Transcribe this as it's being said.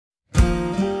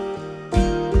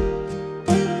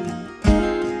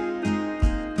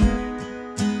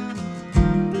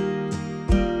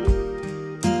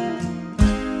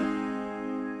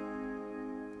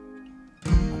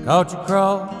Caught you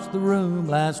across the room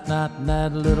last night in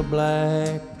that little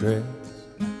black dress.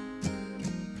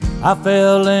 I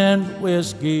fell into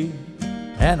whiskey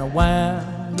and I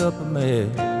wound up a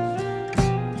mess.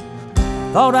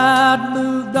 Thought I'd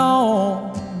moved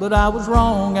on, but I was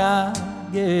wrong, I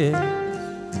guess.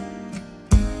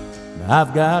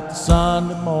 I've got the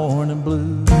Sunday morning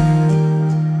blues.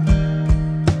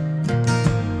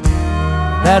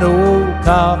 That old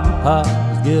coffee pot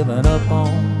has given up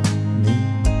on me.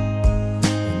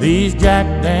 These Jack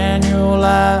Daniel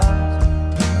eyes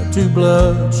are too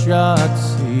bloodshot to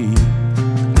see.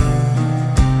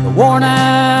 The worn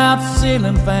out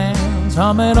ceiling fans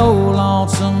humming old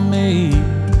lonesome me.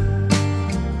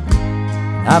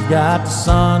 I've got the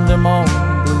Sunday morning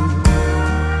blues.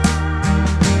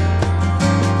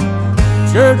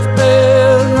 Church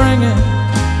bells ringing,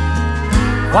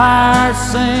 choir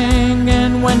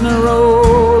singing. When the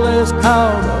roll is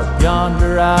called up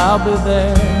yonder, I'll be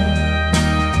there.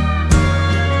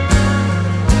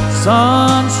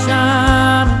 Sun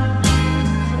shining,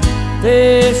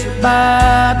 fish are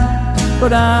biting,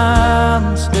 but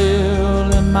I'm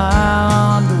still in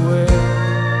my underwear.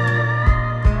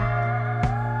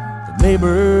 The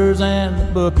neighbors and the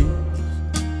bookies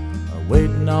are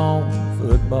waiting on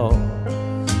football,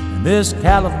 and this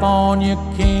California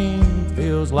king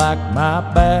feels like my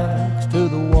back's to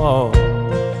the wall.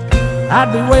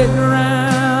 I'd be waiting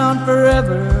around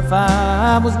forever if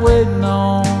I was waiting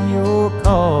on your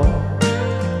call.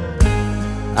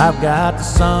 I've got the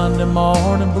Sunday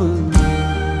morning blues.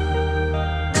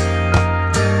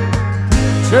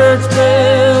 Church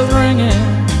bells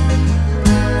ringing,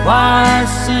 choir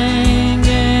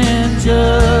singing,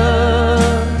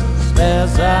 just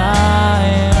as I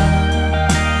am.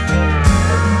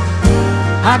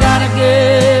 I gotta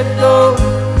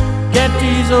get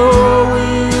these old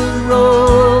wheels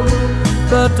rolling,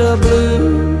 but the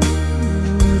blues,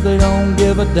 they don't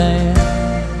give a damn.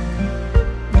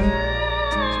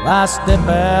 So I step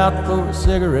out for a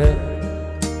cigarette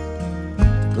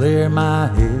to clear my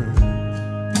head,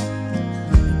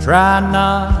 and try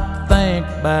not to think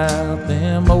about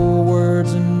them old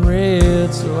words in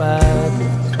red. So I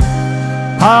just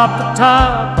pop the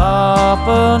top off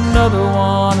another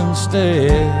one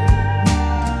instead.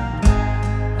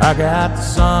 I got the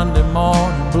Sunday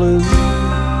morning blues.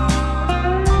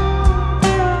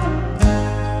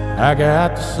 I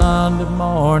got the Sunday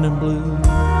morning blues.